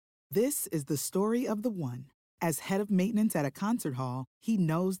This is the story of the one. As head of maintenance at a concert hall, he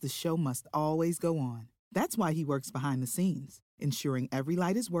knows the show must always go on. That's why he works behind the scenes, ensuring every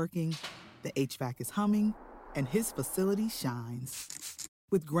light is working, the HVAC is humming, and his facility shines.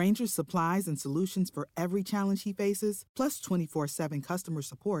 With Granger's supplies and solutions for every challenge he faces, plus 24/7 customer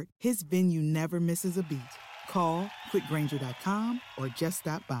support, his venue never misses a beat. Call quickgranger.com or just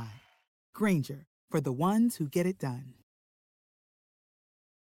stop by. Granger, for the ones who get it done.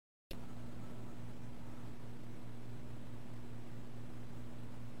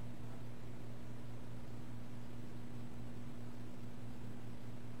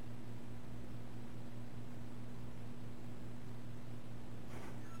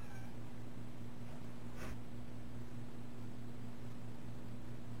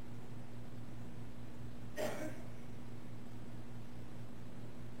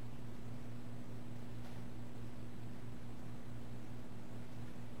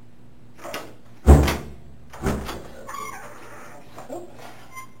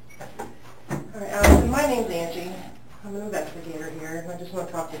 My name's Angie. I'm an investigator here, and I just want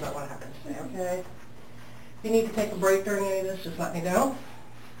to talk to you about what happened today, okay? If you need to take a break during any of this, just let me know.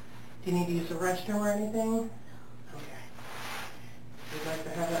 Do you need to use the restroom or anything? Okay. If you'd like to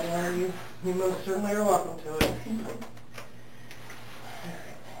have that water, you most certainly are welcome to it.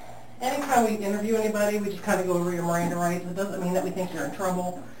 Anytime we interview anybody, we just kind of go over your Miranda rights. It doesn't mean that we think you're in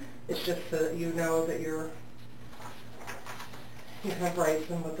trouble. It's just so that you know that you have rights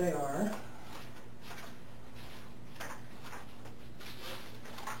and what they are.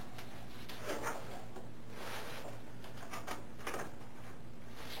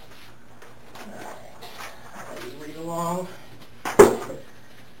 Along. Okay.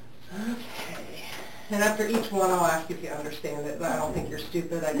 And after each one, I'll ask you if you understand it. I don't think you're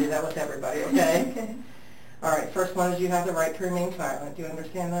stupid. I do that with everybody, okay? Okay. All right. First one is you have the right to remain silent. Do you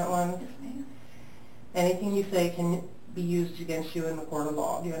understand that one? Yes, ma'am. Anything you say can be used against you in the court of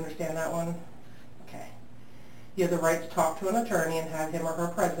law. Do you understand that one? Okay. You have the right to talk to an attorney and have him or her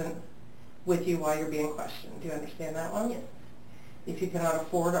present with you while you're being questioned. Do you understand that one? Yes. If you cannot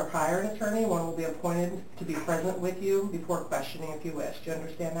afford or hire an attorney, one will be appointed to be present with you before questioning if you wish. Do you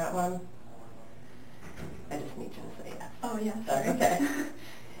understand that one? I just need you to say yes. Oh, yeah. That's okay.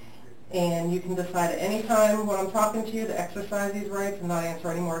 And you can decide at any time when I'm talking to you to exercise these rights and not answer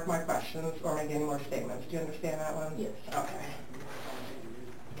any more of my questions or make any more statements. Do you understand that one? Yes. Okay.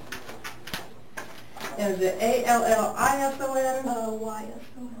 And is it A-L-L-I-S-O-N?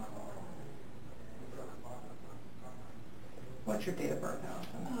 Y-S-O-N. What's your date of birth,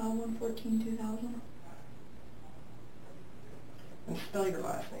 Allyson? 1/14/2000. And spell your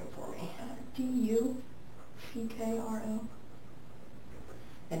last name for me. D-U-C-K-R-O.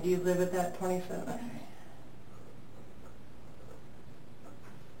 And do you live at that 27? Okay.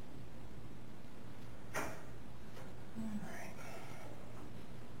 All right.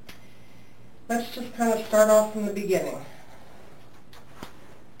 Let's just kind of start off from the beginning.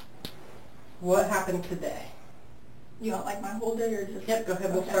 What happened today? You want like my whole day or just... Yep, go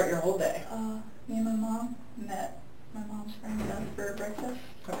ahead. We'll start your whole day. Me and my mom met my mom's friend Beth for breakfast.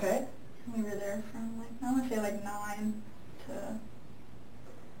 Okay. And we were there from like, I want to say like 9 to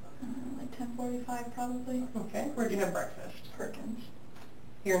like 10:45 probably. Okay. Where'd you have breakfast? Perkins.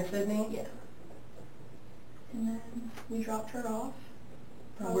 Here in Sydney? Yeah. And then we dropped her off.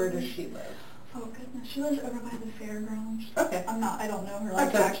 And where does she live? Oh goodness, she lives over by the fairgrounds. Okay. I don't know her like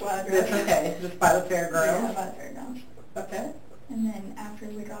Okay. actual address. That's okay. Just by the fairgrounds? Yeah, by the fairgrounds. Okay. And then after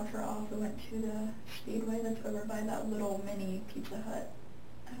we dropped her off, we went to the Speedway that's over by that little mini Pizza Hut.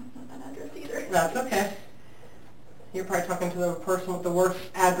 I don't know that address either. That's okay. You're probably talking to the person with the worst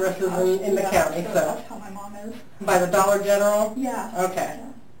addresses in the Yeah, county, so. That's how my mom is. By the Dollar General? Yeah. Okay.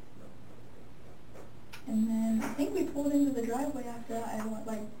 Yeah. And then I think we pulled into the driveway after that. I went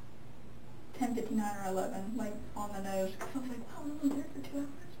like 10:59 or 11, like on the nose. I was like, wow, we were there for 2 hours.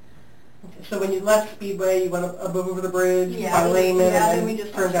 Okay. So when you left Speedway, you went up over the bridge Yeah, by Lehman yeah, and then we then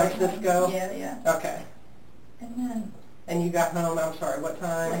just turned down went straight home. Cisco? Yeah, yeah. Okay. And then And you got home, I'm sorry, what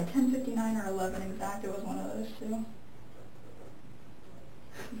time? like 10:59 or 11 exact. It was one of those two.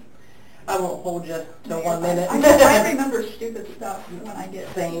 I won't hold you till No, 1 minute. I remember stupid stuff when I get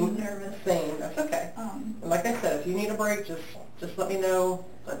Same. nervous. Same. That's okay. And like I said, if you need a break, just let me know.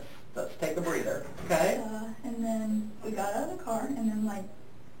 Let's take a breather, okay? And then we got out of the car, and then like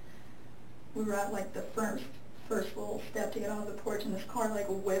we were at like the first little step to get off the porch, and this car like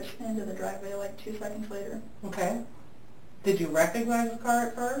whips into the driveway like 2 seconds later. Okay. Did you recognize the car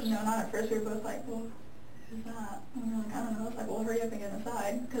at first? No, not at first. We were both like, well, who's that? And we were like, I don't know. It's like, well, hurry up and get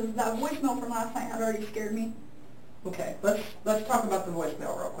inside, because that voicemail from last night had already scared me. Okay, let's talk about the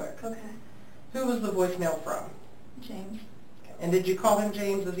voicemail real quick. Okay. Who was the voicemail from? James. And did you call him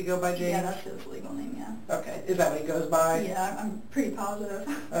James? Does he go by James? Yeah, that's his legal name, yeah. Okay, is that what he goes by? Yeah, I'm pretty positive.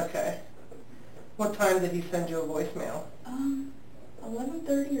 Okay. What time did he send you a voicemail?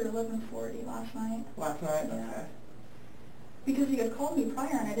 11:30 or 11:40 last night. Last night? Yeah. Okay. Because he had called me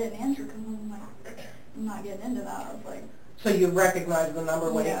prior and I didn't answer because I'm like, I'm not getting into that. I was like... So you recognize the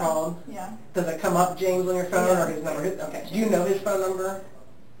number when he called? Yeah. Does it come up James on your phone or his number? Okay. Do you know his phone number?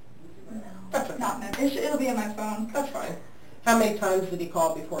 No. That's okay. Not meant. It'll be in my phone. That's fine. How many times did he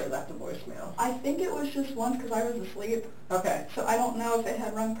call before he left a voicemail? I think it was just once because I was asleep. Okay. So I don't know if it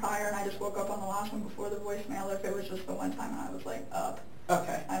had rung prior and I just woke up on the last one before the voicemail or if it was just the one time and I was like up.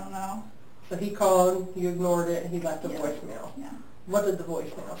 Okay. I don't know. So he called, you ignored it, and he left a Yeah. voicemail. Yeah. What did the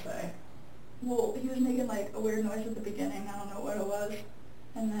voicemail say? Well, he was making like a weird noise at the beginning. I don't know what it was.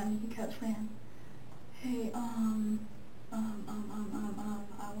 And then he kept saying, hey, I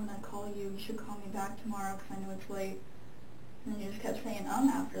want to call you. You should call me back tomorrow because I know it's late. And then he just kept saying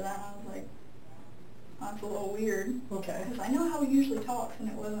after that. And I was like, that's a little weird. Okay. Because I know how he usually talks and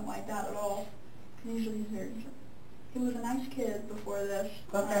it wasn't like that at all. Usually he's very... He was a nice kid before this.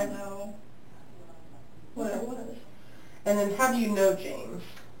 Okay. I don't know what it was. And then how do you know James?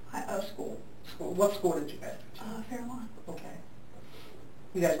 School. School. What school did you guys go to? Fairlawn. Okay.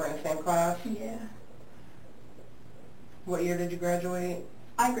 You guys were in the same class? Yeah. What year did you graduate?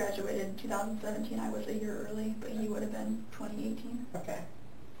 I graduated in 2017. I was a year early, but he would have been 2018. Okay.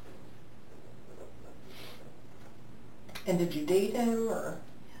 And did you date him, or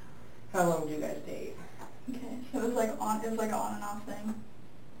how long did you guys date? Okay, so it was like an on and off thing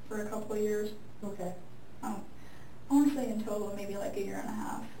for a couple of years. Okay. I want to say in total maybe like a year and a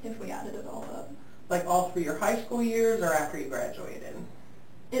half if we added it all up. Like all through your high school years or after you graduated?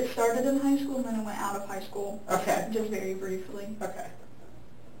 It started in high school and then it went out of high school. Okay. Just very briefly. Okay.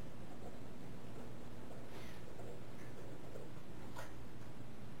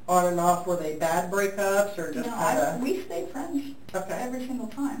 On and off, were they bad breakups or just kind of? We stayed friends. Okay. Every single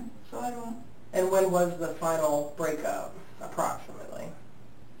time. So I don't... And when was the final breakup, approximately?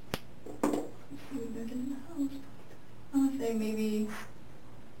 We moved in the house. I want to say maybe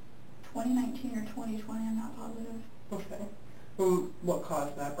 2019 or 2020, I'm not positive. Okay. What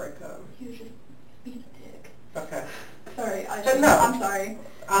caused that breakup? He was just being a dick. Okay. Sorry, No. I'm sorry.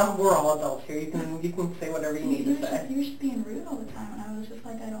 We're all adults here. You can say whatever you need to say. He was just being rude all the time, and I was just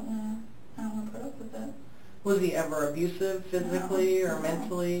like, I don't want to put up with it. Was he ever abusive physically or No.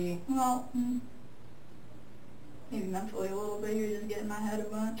 mentally? Well, maybe mentally a little bit. He was just getting in my head a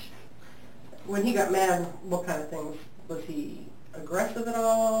bunch. When he got mad, what kind of things? Was he aggressive at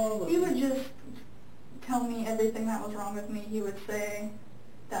all? He would just tell me everything that was wrong with me. He would say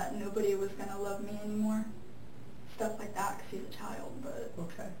that nobody was going to love me anymore. Stuff like that, because he's a child, but...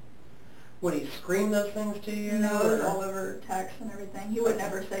 Okay. Would he scream those things to you? No, it was all over text and everything. He would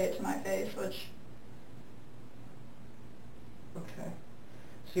never say it to my face, which... Okay.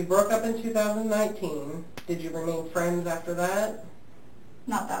 So you broke up in 2019. Did you remain friends after that?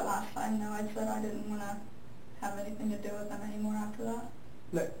 Not that last time, no. I said I didn't want to have anything to do with them anymore after that.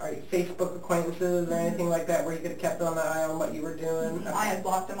 Are you Facebook acquaintances or anything like that where you could have kept on the eye on what you were doing? Okay. I had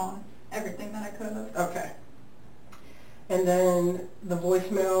blocked them on everything that I could have. Okay. And then the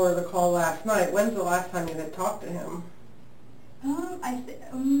voicemail or the call last night, when's the last time you had talked to him? It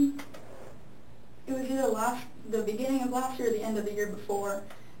was either the beginning of last year or the end of the year before,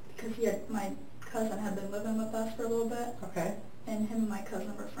 because my cousin had been living with us for a little bit. Okay. And him and my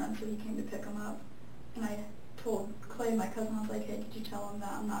cousin were friends, so he came to pick him up. And I told Clay, my cousin, I was like, hey, did you tell him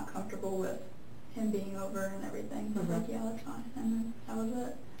that I'm not comfortable with him being over and everything? He was like, yeah, that's fine. And then that was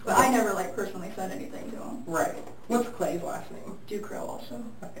it. But I never, personally said anything to him. Right. What's Clay's last name? Duckro also.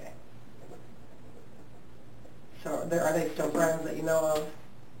 Okay. So are they still friends that you know of?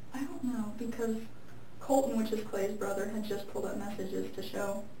 I don't know, because Colton, which is Clay's brother, had just pulled up messages to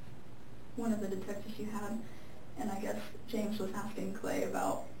show one of the detectives you had. And I guess James was asking Clay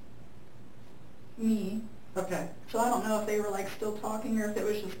about me. Okay. So I don't know if they were still talking or if it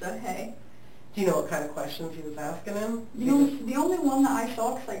was just a hey. Do you know what kind of questions he was asking him? The only one that I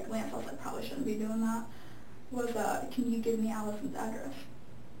saw, because I glanced, I was like, probably shouldn't be doing that, was can you give me Allyson's address?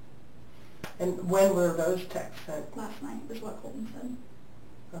 And when were those texts sent? Last night is what Colton said.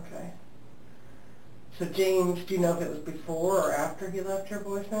 Okay. So James, do you know if it was before or after he left your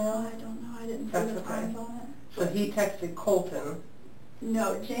voicemail? I don't know. I didn't see That's the okay. times on it. So he texted Colton.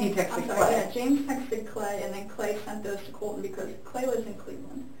 No, James. He texted I'm sorry, Clay. Yeah, James texted Clay, and then Clay sent those to Colton because Clay lives in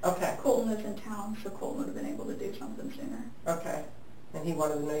Cleveland. Okay. Colton lives in town, so Colton would have been able to do something sooner. Okay. And he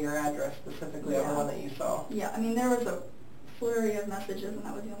wanted to know your address specifically on the one that you saw. Yeah, I mean, there was a flurry of messages, and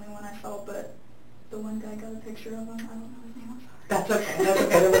that was the only one I saw, but the one guy got a picture of him. I don't know his name. I'm sorry. That's okay. That's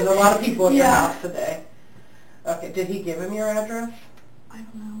okay. There was a lot of people in your house today. Okay. Did he give him your address? I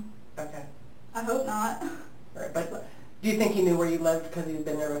don't know. Okay. I hope not. All right. But do you think he knew where you lived because he'd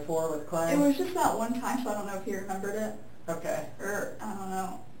been there before with Clay? It was just that one time, so I don't know if he remembered it. Okay. Or, I don't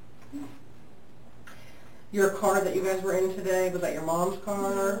know. Your car that you guys were in today, was that your mom's car?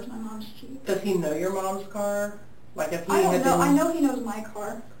 Yeah, it was my mom's Jeep. Does he know your mom's car? Like if he I don't had know. been, I know he knows my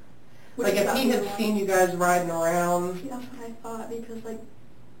car. Like if he had seen you guys riding around. See, that's what I thought, because like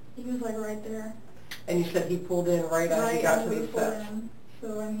he was like right there. And you said he pulled in right as you got to the steps.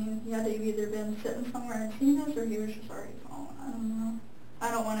 So I mean, he had to have either been sitting somewhere and seen us, or he was just already following. I don't know. I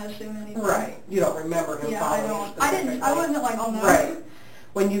don't want to assume anything. Right. You don't remember him following you specifically. I didn't. I wasn't like, oh no. Right.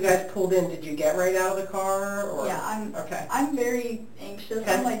 When you guys pulled in, did you get right out of the car? Or? Yeah, Okay. I'm very anxious.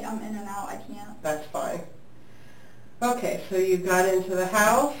 Okay. I'm like, I'm in and out. I can't. That's fine. Okay, so you got into the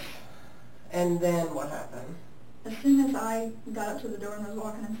house, and then what happened? As soon as I got up to the door and was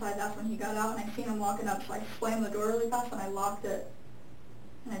walking inside, that's when he got out, and I seen him walking up, so I slammed the door really fast, and I locked it.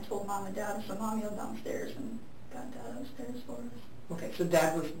 And I told Mom and Dad, so Mom yelled downstairs and got Dad upstairs for us. Okay, so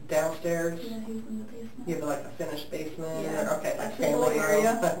Dad was downstairs? Yeah, he was in the basement. You have like a finished basement? Yeah. Or, okay, That's like his family little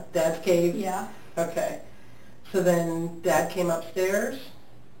area. room? Dad's cave? Yeah. Okay. So then Dad came upstairs?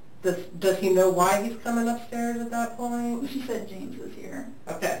 Does he know why he's coming upstairs at that point? She said James was here.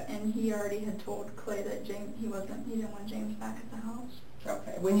 Okay. And he already had told Clay that he didn't want James back at the house.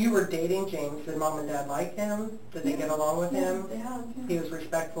 Okay. When you were dating James, did Mom and Dad like him? Did they get along with him? They have, yeah. He was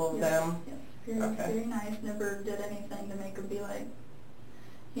respectful of them? Yes, very, very nice. Never did anything to make him be like,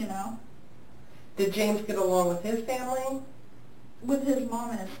 you know. Did James get along with his family? With his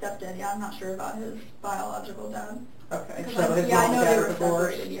mom and his stepdad, yeah. I'm not sure about his biological dad. Okay, Because so his I mom know and they dad were are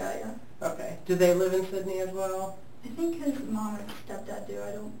divorced? separated, yeah. Okay. Do they live in Sydney as well? I think his mom and his stepdad do.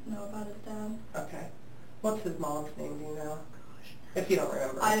 I don't know about his dad. Okay. What's his mom's name, do you know? If you don't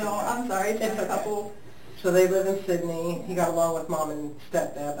remember. I don't. Okay. I'm sorry. It's been a couple. So they live in Sydney. He got along with Mom and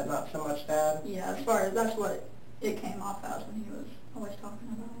stepdad, but not so much Dad? Yeah, as far as that's what it came off as when he was always talking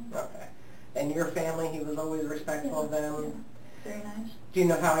about him. Okay. And your family, he was always respectful of them? Yeah. Very nice. Do you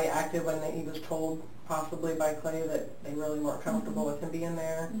know how he acted when he was told, possibly by Clay, that they really weren't comfortable with him being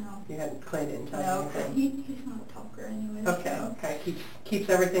there? No. Clay didn't tell you No, anything? he's not a talker anyway. Okay, So. okay. Keeps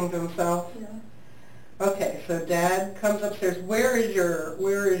everything to himself? Yeah. Okay, so Dad comes upstairs. Where is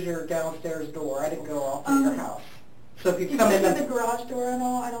your downstairs door? I didn't go all through your house. So if you Did come you in see the garage door and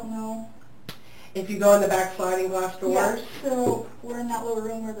all? I don't know. If you go in the back sliding glass doors? Yeah, so we're in that little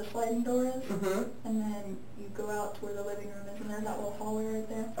room where the sliding door is, Mm-hmm. and then you go out to where the living room is, and there's that little hallway right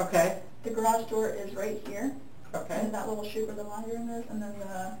there. Okay. The garage door is right here, Okay. and that little chute where the laundry room is, and then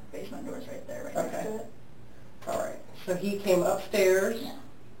the basement door is right there, right next to it. All right. So he came upstairs, Yeah.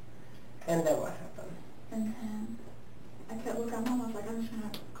 and then what happened? And then I kept looking at Mom. I was like, I'm just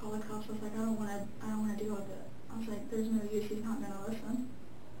gonna call the cops. I was like, I don't wanna deal with it. I was like, there's no use. He's not gonna listen.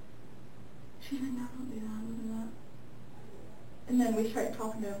 She's like, no, don't do that. Don't do that. And then we started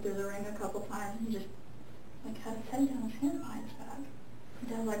talking to him through the ring a couple times, and he just like had his head down, his hand behind his back. And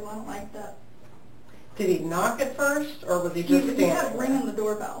Dad was like, well, I don't like that. Did he knock at first, or was he just standing He kept there? ringing the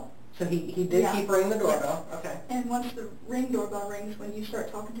doorbell. So he did keep ringing the doorbell. Yes. Okay. And once the ring doorbell rings, when you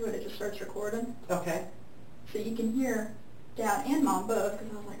start talking to it, it just starts recording. Okay. So you can hear Dad and Mom both,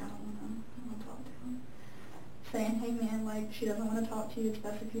 because I was like, I don't want to talk to him. Saying, hey man, like, she doesn't want to talk to you. It's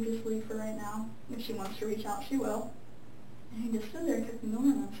best if you just leave for right now. If she wants to reach out, she will. And he just stood there and kept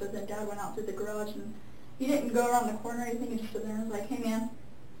ignoring him. So then Dad went out through the garage, and he didn't go around the corner or anything. He just stood there and was like, hey man,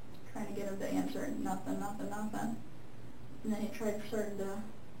 trying to get him to answer, and nothing. And then he started to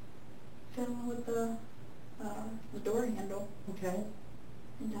fiddle with the door handle. Okay.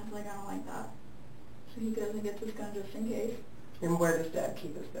 And Dad's like, I don't like that. So he goes and gets his gun just in case. And where does Dad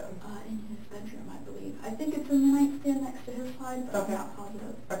keep his gun? In his bedroom, I believe. I think it's in the nightstand next to his side, but Okay. I'm not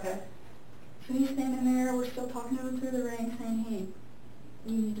positive. Okay. So he's standing there, we're still talking to him through the ring, saying, hey,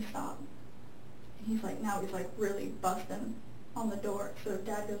 you need to stop. And he's like, now he's like really busting on the door. So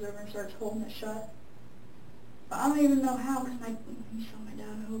Dad goes over and starts holding it shut. But I don't even know how, because you saw my dad,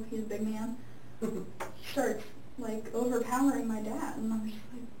 I hope he's a big man. He starts like overpowering my dad, and I'm just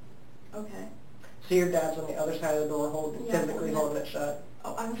like, okay. So your dad's on the other side of the door, physically holding it shut?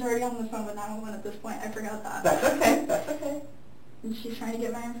 Oh, I was already on the phone with 911 at this point. I forgot that. That's okay. That's okay. And she's trying to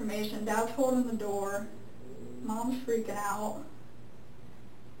get my information. Dad's holding the door. Mom's freaking out.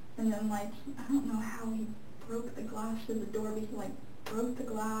 And then, like, I don't know how he broke the glass through the door, but he, like, broke the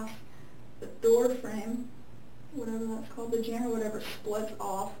glass, the door frame, whatever that's called, the jam or whatever splits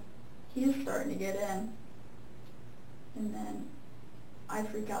off. He's starting to get in. And then I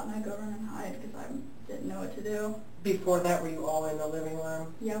freak out and I go run and hide because I didn't know what to do. Before that, were you all in the living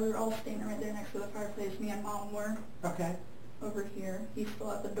room? Yeah, we were all standing right there next to the fireplace. Me and Mom were. Okay. Over here. He's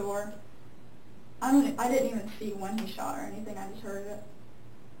still at the door. I didn't even see when he shot or anything. I just heard it.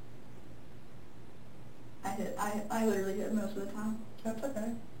 I literally hit most of the time. That's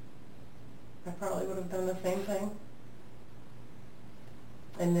okay. I probably would have done the same thing.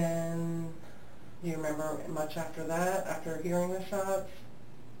 And then, do you remember much after that, after hearing the shots?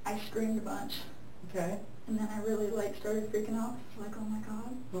 I screamed a bunch. Okay. And then I really started freaking out. Like, oh my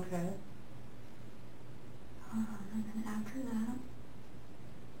God. Okay. And then after that,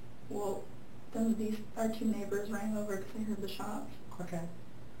 well, our two neighbors ran over because they heard the shots. Okay.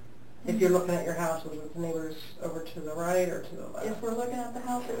 If you're looking at your house, was it the neighbors over to the right or to the left? If we're looking at the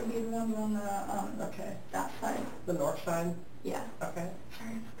house, it would be the ones on the, okay. that side. The north side? Yeah. Okay.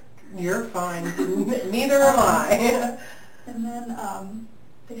 Sorry. You're fine. Neither am I. And then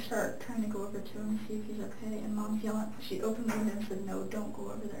they start trying to go over to him and see if he's okay, and Mom's yelling. She opened the window and said, no, don't go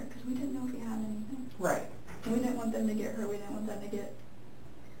over there, because we didn't know if he had anything. Right. And we didn't want them to get hurt. We didn't want them to get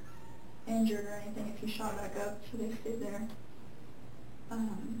injured or anything if he shot back up, so they stayed there.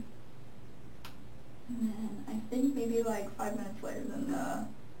 And then I think maybe like 5 minutes later, then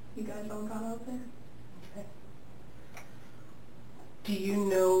you guys all got out there. Okay. Do you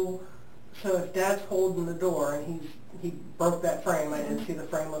know, so if Dad's holding the door and he broke that frame, I didn't see the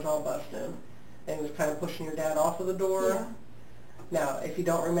frame was all busted, and he was kind of pushing your dad off of the door? Yeah. Now, if you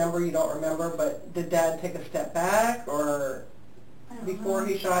don't remember, you don't remember, but did Dad take a step back, or before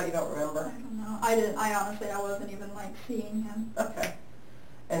he shot, you don't remember? I don't know. I honestly, I wasn't even like seeing him. Okay.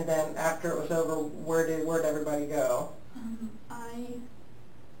 And then after it was over, where'd everybody go?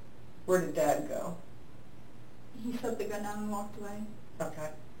 Where did Dad go? He set the gun down and walked away. Okay.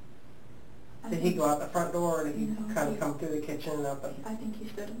 Did he go out the front door, or did he kind of come through the kitchen and up? I think he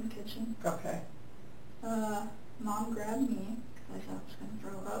stood in the kitchen. Okay. Mom grabbed me because I thought I was going to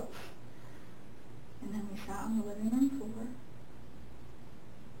throw up. And then we sat on the living room floor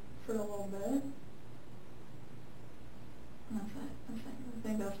for a little bit. And that's it. I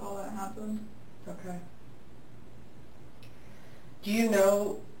think that's all that happened. Okay. Do you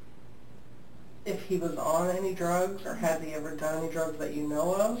know if he was on any drugs, or has he ever done any drugs that you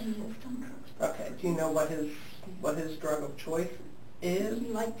know of? He has done drugs. Okay. Do you know what his drug of choice is? He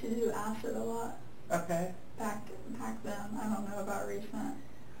liked to do acid a lot. Okay. Back then. I don't know about recent,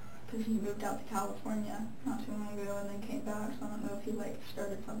 because he moved out to California not too long ago and then came back, so I don't know if he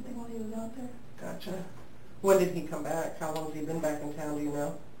started something while he was out there. Gotcha. When did he come back? How long has he been back in town, do you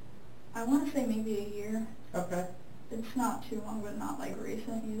know? I want to say maybe a year. Okay. It's not too long, but not like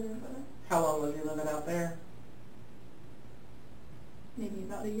recent either, but How long was he living out there? maybe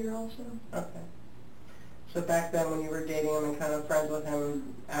about a year also. Okay. So back then when you were dating him and kind of friends with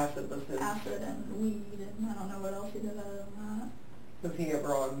him, acid was his... Acid and weed, and I don't know what else he did other than that. Was he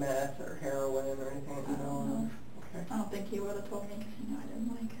ever on meth or heroin or anything that you I don't know know. of? Okay. I don't think he would have told me because he knew I didn't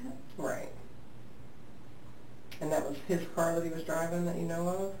like it. Right. And that was his car that he was driving that you know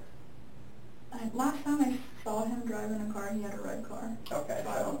of? Last time I saw him driving a car, he had a red car. Okay.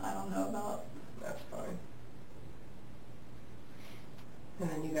 So I don't know about... That's fine. And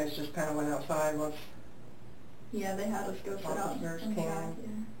then you guys just kind of went outside once... Yeah, they had us go sit out in the Officers back,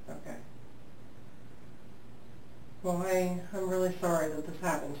 came? yeah. Okay. Well, I'm really sorry that this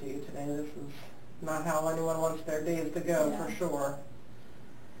happened to you today. This is not how anyone wants their days to go, Yeah. for sure.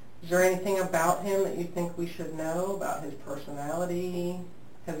 Is there anything about him that you think we should know, about his personality?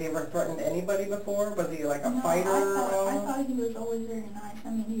 Has he ever threatened anybody before? Was he like a fighter? I thought he was always very nice.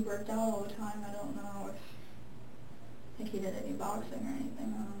 I mean, he worked out all the time. I don't know if he did any boxing or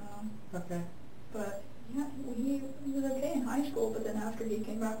anything. I don't know. Okay. But yeah, he was okay in high school, but then after he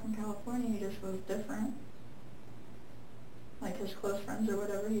came back from California, he just was different. Like his close friends or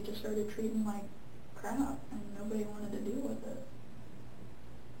whatever, he just started treating like crap, and nobody wanted to deal with it.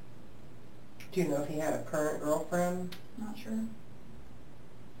 Do you know if he had a current girlfriend? Not sure.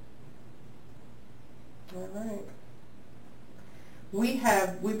 All right.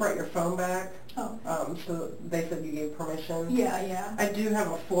 We brought your phone back. Oh. So they said you gave permission. Yeah, yeah. I do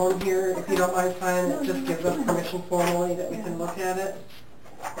have a form here, if you don't mind signing. It just gives us permission formally that we can look at it.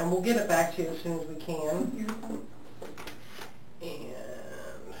 And we'll get it back to you as soon as we can. You're fine.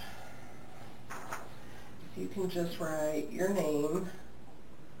 And if you can just write your name,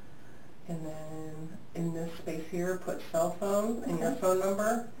 and then in this space here, put cell phone and your phone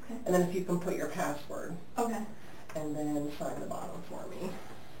number, Okay. and then if you can put your password, Okay. and then sign the bottom for me.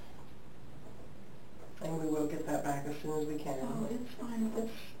 And we will get that back as soon as we can. Oh, it's fine. If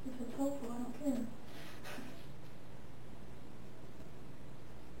it's helpful, I don't care.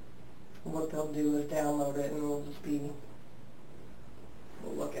 What they'll do is download it, and we'll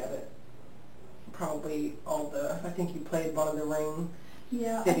look at it. Probably I think you played one of the Ring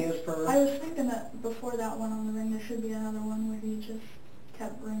videos for... I was thinking that before that one on the Ring, there should be another one where he just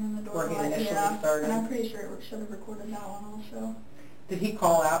kept ringing the door. Where he initially started. And I'm pretty sure it should have recorded that one also. Did he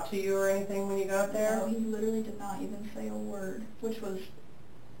call out to you or anything when you got there? No, he literally did not even say a word, which was,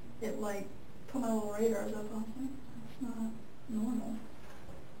 it like, put my little radars up. I was like, that's not normal.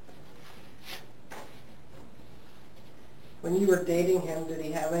 When you were dating him, did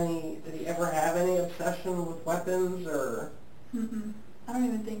he ever have any obsession with weapons or? Mm-mm. I don't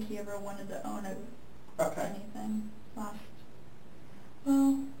even think he ever wanted to own anything.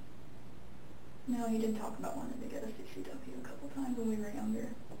 Well, no, he did talk about wanting to get a CCW a couple times when we were younger.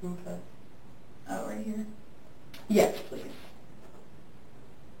 Okay. Oh, right here? Yes, please.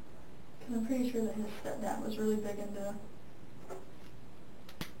 Because I'm pretty sure that his stepdad was really big into,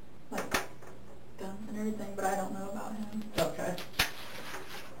 like, guns and everything, but I don't know about him. Okay.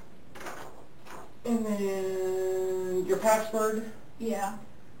 And then your password? Yeah.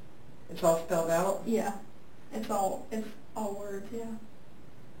 It's all spelled out? Yeah. It's all words, yeah.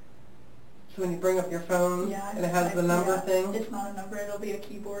 So when you bring up your phone, yeah, and it has the number thing? It's not a number, it'll be a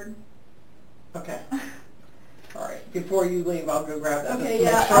keyboard. Okay. All right. Before you leave, I'll go grab that. Okay,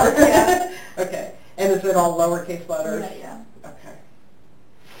 just to make sure. yeah. Okay. And is it all lowercase letters? Yeah. Okay.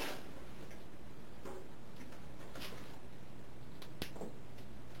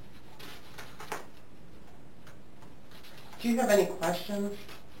 Do you have any questions?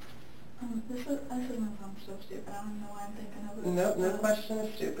 This is gonna sound so stupid. I don't know why I'm thinking of it. No question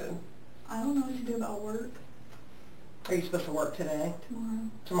is stupid. I don't know what to do about work. Are you supposed to work today? Tomorrow.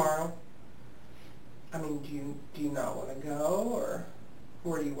 Tomorrow? I mean, do you not want to go, or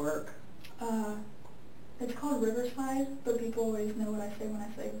where do you work? It's called Riverside, but people always know what I say when I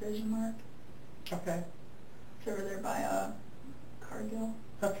say Vision Mark. Okay. It's over there by Cargill.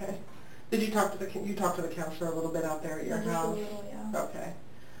 Okay. Did you talk to the counselor a little bit out there at your house? Just a little, yeah. Okay.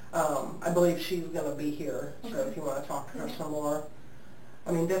 I believe she's going to be here, so Okay. if you want to talk to her some more.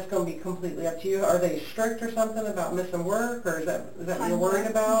 I mean, that's going to be completely up to you. Are they strict or something about missing work, or is that what you're worried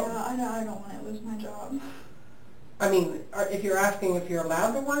about? Yeah, I don't want to lose my job. I mean, if you're asking if you're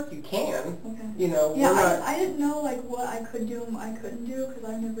allowed to work, you can. Okay. You know, yeah, we're not... I didn't know, like, what I could do and what I couldn't do, because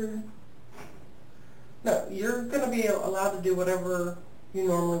I never... No, you're going to be allowed to do whatever you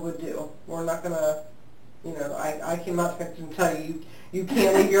normally would do. We're not going to, you know, I cannot tell you you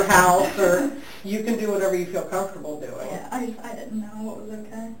can't leave your house, or you can do whatever you feel comfortable doing. Yeah, I didn't know what was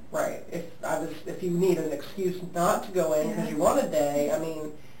okay. Right. If you need an excuse not to go in because you want a day, I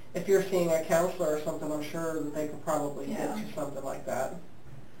mean, if you're seeing a counselor or something, I'm sure that they could probably get you something like that.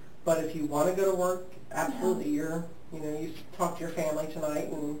 But if you want to go to work, absolutely, you talk to your family tonight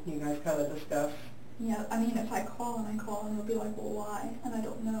and you guys kind of discuss. Yeah, I mean, if I call and they'll be like, well, why? And I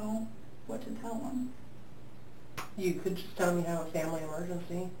don't know what to tell them. You could just tell them you have a family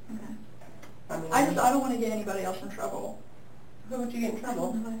emergency. Okay. I mean, I don't want to get anybody else in trouble. Who would you get in trouble?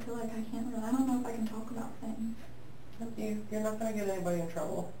 I don't know. I feel like I can't really. I don't know if I can talk about things. You're not going to get anybody in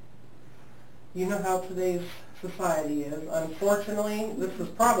trouble. You know how today's society is. Unfortunately, this is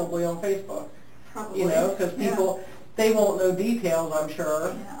probably on Facebook. Probably. You know, because people, they won't know details, I'm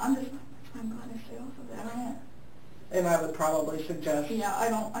sure. Yeah, I'm glad I stay off of it. I don't. And I would probably suggest. Yeah, I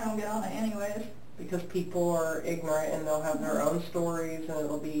don't get on it anyways. Because people are ignorant and they'll have their own stories, and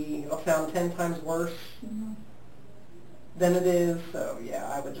it'll sound 10 times worse than it is. So yeah,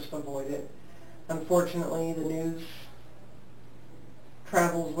 I would just avoid it. Unfortunately, the news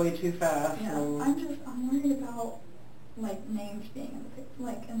travels way too fast. Yeah, I'm worried about like names being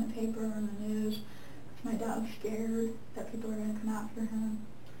in the paper and the news. My dad's scared that people are going to come after him.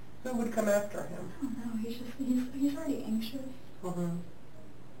 Who would come after him? I don't know. He's already anxious. Mm-hmm.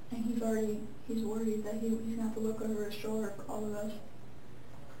 And he's worried that he's going to have to look over his shoulder for all of us.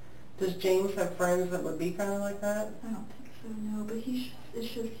 Does James have friends that would be kind of like that? I don't think so, no. But he's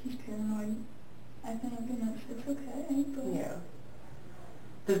paranoid. I think, and it's okay. But yeah.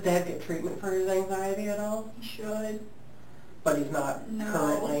 Does Dad get treatment for his anxiety at all? He should. But he's not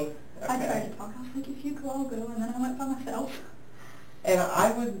currently? Okay. I tried to talk. I was like, if you go, I'll go. And then I went by myself. And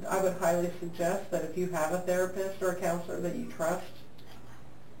I would highly suggest that if you have a therapist or a counselor that you trust,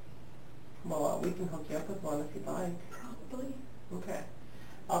 well, we can hook you up with one if you'd like. Probably. Okay.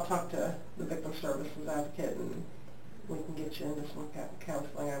 I'll talk to the Victim Services Advocate and we can get you into some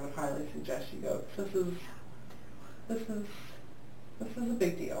counseling. I would highly suggest you go. This is a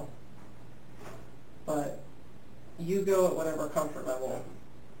big deal. but you go at whatever comfort level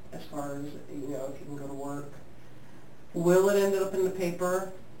as far as, if you can go to work. Will it end up in the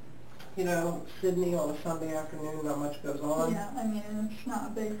paper? Sydney on a Sunday afternoon, not much goes on. Yeah, I mean, it's not a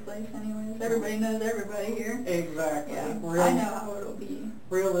big place anyways. Everybody knows everybody here. Exactly. Yeah, I know how it'll be.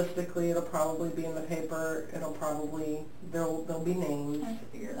 Realistically, it'll probably be in the paper. There'll be names. I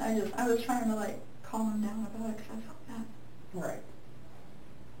figured. I was trying to, like, calm him down about it because I felt bad. Right.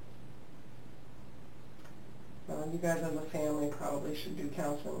 Well, you guys as a family probably should do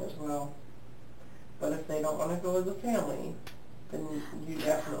counseling as well. But if they don't want to go as a family, then you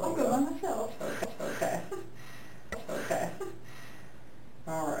definitely I'll go by myself. Okay. Okay.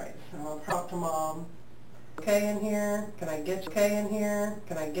 All right. So I'll talk to Mom. Okay in here? Can I get you? Okay in here?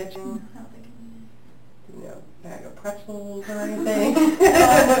 Can I get you? I don't think Bag of pretzels or anything?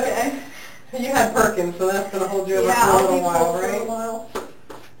 okay. You had Perkins, so that's going to hold you over Yeah, for a I'll little be while, full for right? a while.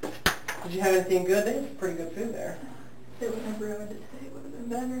 Did you have anything good? They have pretty good food there. If it would have ruined it today, it would have been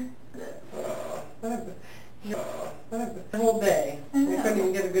better. What a whole day. We couldn't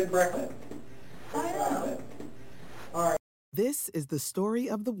even get a good breakfast. I know. All right. This is the story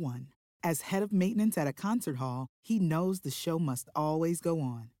of the one. As head of maintenance at a concert hall, he knows the show must always go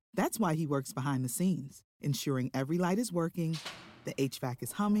on. That's why he works behind the scenes, ensuring every light is working, the HVAC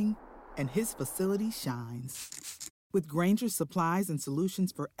is humming, and his facility shines. With Grainger's supplies and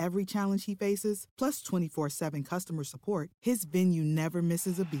solutions for every challenge he faces, plus 24/7 customer support, his venue never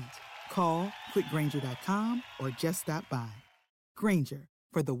misses a beat. Call quickgrainger.com or just stop by. Grainger,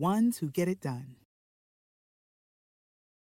 for the ones who get it done.